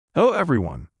Hello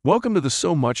everyone, welcome to the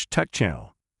SoMuchTech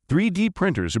channel. 3D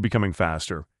printers are becoming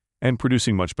faster and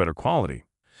producing much better quality.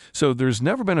 So there's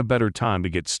never been a better time to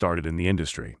get started in the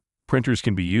industry. Printers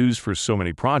can be used for so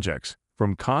many projects,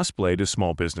 from cosplay to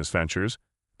small business ventures,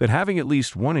 that having at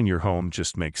least one in your home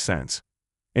just makes sense.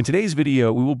 In today's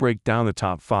video, we will break down the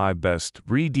top 5 best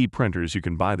 3D printers you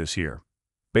can buy this year,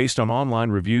 based on online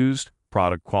reviews,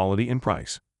 product quality, and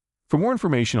price. For more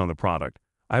information on the product,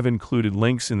 I've included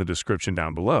links in the description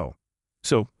down below.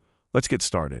 So, let's get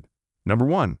started. Number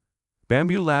 1.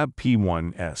 Bambu Lab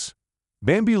P1S.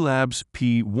 Bambu Lab's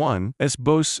P1S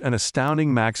boasts an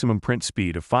astounding maximum print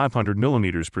speed of 500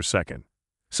 millimeters per second,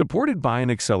 supported by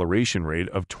an acceleration rate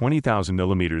of 20,000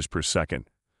 millimeters per second,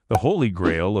 the holy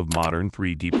grail of modern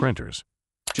 3D printers.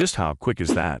 Just how quick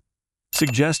is that?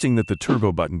 Suggesting that the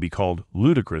turbo button be called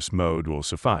ludicrous mode will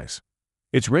suffice.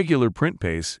 Its regular print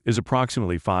pace is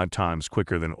approximately 5 times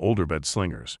quicker than older bed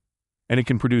slingers, and it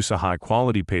can produce a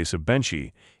high-quality pace of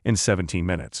benchy in 17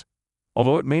 minutes.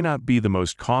 Although it may not be the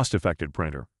most cost-effective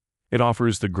printer, it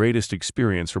offers the greatest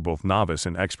experience for both novice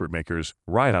and expert makers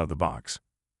right out of the box.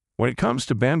 When it comes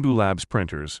to Bambu Lab's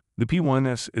printers, the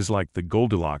P1S is like the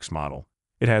Goldilocks model.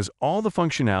 It has all the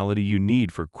functionality you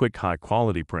need for quick,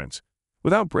 high-quality prints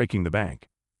without breaking the bank.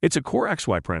 It's a Core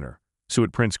XY printer, so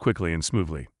it prints quickly and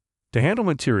smoothly. To handle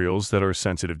materials that are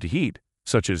sensitive to heat,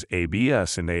 such as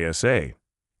ABS and ASA,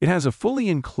 it has a fully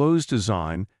enclosed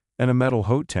design and a metal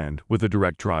hot end with a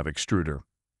direct drive extruder.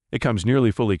 It comes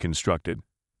nearly fully constructed,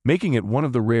 making it one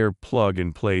of the rare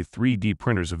plug-and-play 3D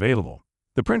printers available.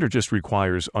 The printer just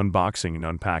requires unboxing and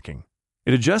unpacking.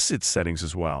 It adjusts its settings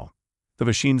as well. The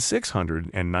machine's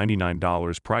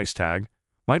 $699 price tag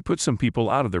might put some people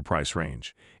out of their price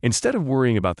range. Instead of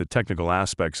worrying about the technical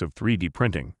aspects of 3D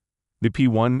printing, the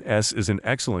P1S is an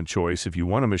excellent choice if you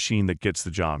want a machine that gets the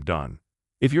job done.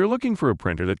 If you're looking for a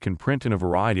printer that can print in a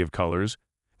variety of colors,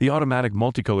 the automatic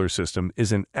multicolor system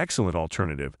is an excellent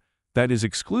alternative that is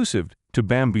exclusive to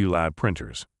Bambu Lab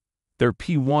printers. Their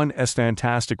P1S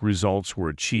fantastic results were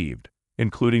achieved,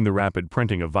 including the rapid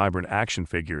printing of vibrant action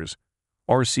figures,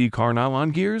 RC car nylon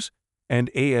gears,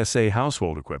 and ASA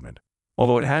household equipment.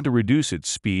 Although it had to reduce its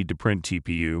speed to print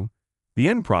TPU, the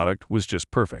end product was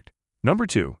just perfect. Number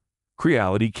 2.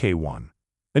 Creality K1.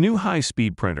 A new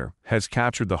high-speed printer has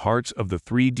captured the hearts of the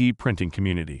 3D printing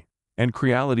community, and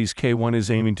Creality's K1 is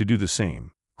aiming to do the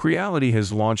same. Creality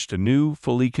has launched a new,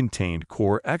 fully contained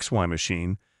Core XY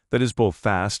machine that is both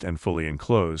fast and fully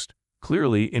enclosed,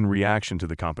 clearly in reaction to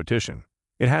the competition.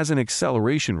 It has an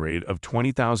acceleration rate of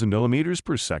 20,000 millimeters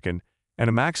per second and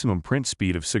a maximum print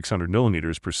speed of 600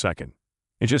 millimeters per second.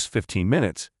 In just 15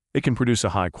 minutes, it can produce a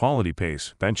high-quality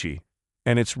pace, benchy,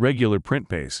 and its regular print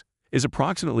pace is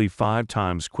approximately 5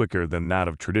 times quicker than that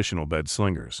of traditional bed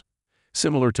slingers.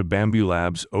 Similar to Bambu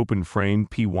Lab's open-frame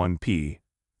P1P,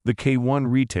 the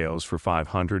K1 retails for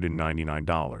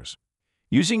 $599.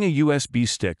 Using a USB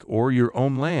stick or your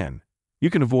own LAN, you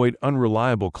can avoid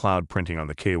unreliable cloud printing on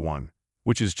the K1,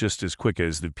 which is just as quick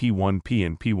as the P1P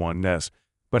and P1S,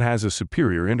 but has a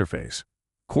superior interface.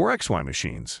 Core XY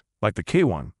machines, like the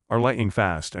K1, are lightning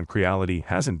fast, and Creality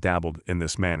hasn't dabbled in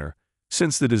this manner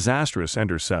since the disastrous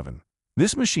Ender 7.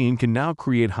 This machine can now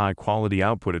create high-quality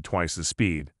output at twice the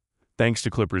speed, thanks to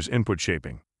Clipper's input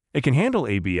shaping. It can handle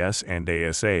ABS and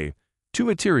ASA, two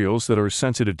materials that are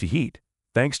sensitive to heat,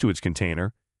 thanks to its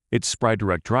container, its Sprite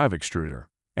direct drive extruder,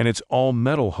 and its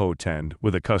all-metal hot end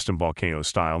with a custom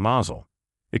volcano-style nozzle.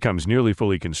 It comes nearly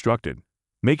fully constructed,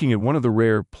 making it one of the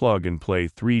rare plug-and-play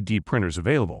 3D printers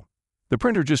available. The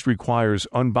printer just requires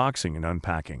unboxing and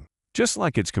unpacking. Just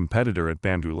like its competitor at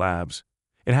Bambu Labs,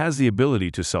 it has the ability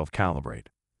to self-calibrate.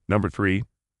 Number 3.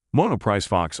 Monoprice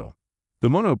Voxel. The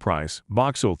Monoprice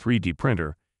Voxel 3D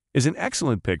printer is an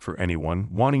excellent pick for anyone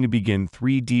wanting to begin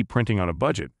 3D printing on a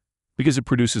budget because it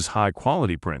produces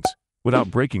high-quality prints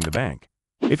without breaking the bank.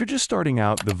 If you're just starting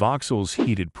out, the Voxel's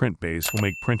heated print base will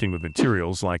make printing with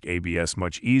materials like ABS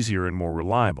much easier and more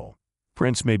reliable.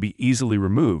 Prints may be easily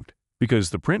removed because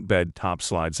the print bed top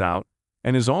slides out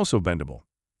and is also bendable.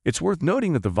 It's worth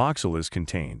noting that the Voxel is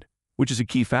contained, which is a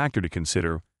key factor to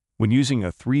consider when using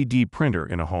a 3D printer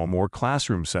in a home or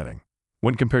classroom setting.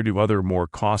 When compared to other more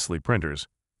costly printers,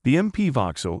 the MP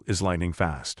Voxel is lightning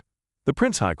fast. The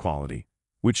print's high quality,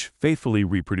 which faithfully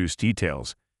reproduce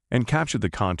details and capture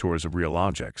the contours of real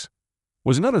objects,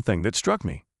 was another thing that struck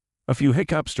me. A few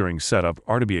hiccups during setup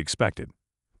are to be expected,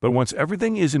 but once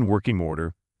everything is in working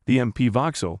order, the MP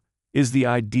Voxel is the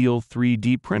ideal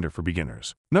 3D printer for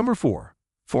beginners. Number 4.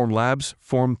 Formlabs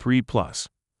Form 3+.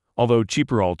 Although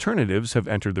cheaper alternatives have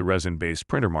entered the resin-based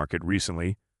printer market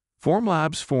recently,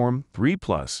 Formlabs Form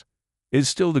 3+ is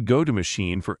still the go-to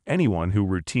machine for anyone who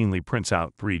routinely prints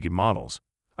out 3D models.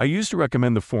 I used to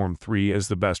recommend the Form 3 as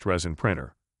the best resin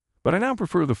printer, but I now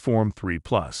prefer the Form 3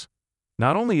 Plus.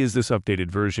 Not only is this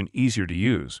updated version easier to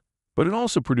use, but it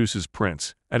also produces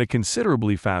prints at a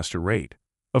considerably faster rate.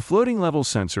 A floating level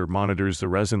sensor monitors the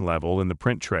resin level in the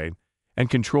print tray and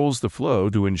controls the flow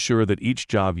to ensure that each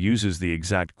job uses the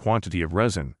exact quantity of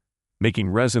resin, making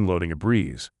resin loading a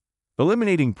breeze.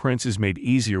 Eliminating prints is made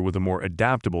easier with a more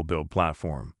adaptable build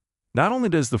platform. Not only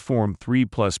does the Form 3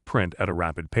 Plus print at a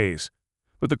rapid pace,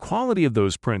 but the quality of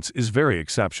those prints is very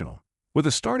exceptional. With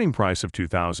a starting price of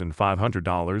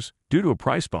 $2,500 due to a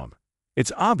price bump,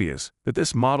 it's obvious that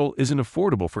this model isn't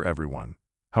affordable for everyone.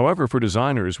 However, for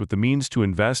designers with the means to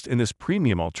invest in this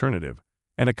premium alternative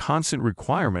and a constant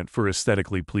requirement for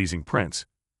aesthetically pleasing prints,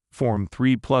 Form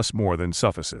 3 Plus more than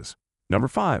suffices. Number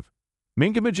 5.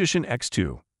 Mingda Magician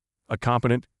X2. A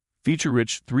competent,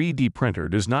 feature-rich 3D printer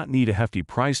does not need a hefty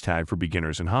price tag for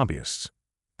beginners and hobbyists.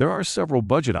 There are several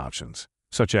budget options,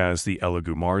 such as the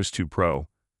Elegoo Mars 2 Pro,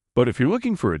 but if you're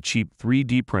looking for a cheap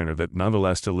 3D printer that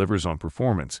nonetheless delivers on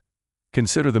performance,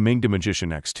 consider the Mingda Magician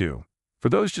X2. For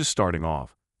those just starting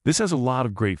off, this has a lot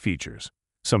of great features.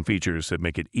 Some features that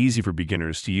make it easy for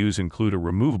beginners to use include a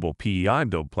removable PEI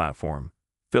build platform,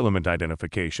 filament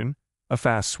identification, a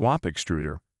fast swap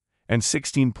extruder, and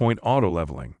 16-point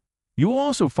auto-leveling. You will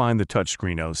also find the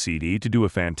touchscreen LCD to do a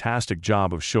fantastic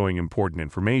job of showing important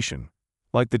information,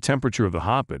 like the temperature of the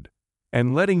hotbed,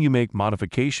 and letting you make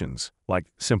modifications,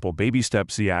 like simple baby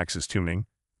step Z-axis tuning,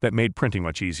 that made printing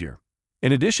much easier.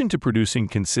 In addition to producing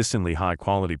consistently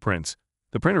high-quality prints,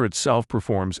 the printer itself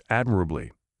performs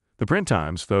admirably. The print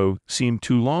times, though, seem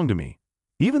too long to me.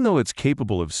 Even though it's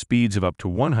capable of speeds of up to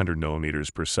 100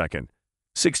 millimeters per second,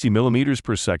 60 millimeters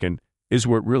per second is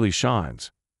where it really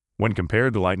shines. When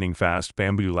compared to lightning-fast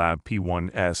Bambu Lab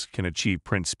P1S can achieve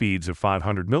print speeds of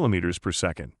 500 millimeters per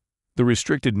second. The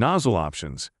restricted nozzle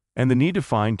options and the need to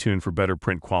fine-tune for better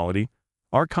print quality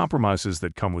are compromises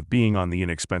that come with being on the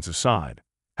inexpensive side.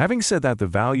 Having said that, the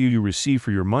value you receive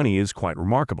for your money is quite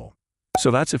remarkable.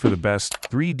 So that's it for the best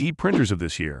 3D printers of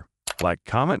this year. Like,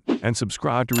 comment, and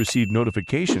subscribe to receive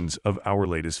notifications of our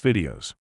latest videos.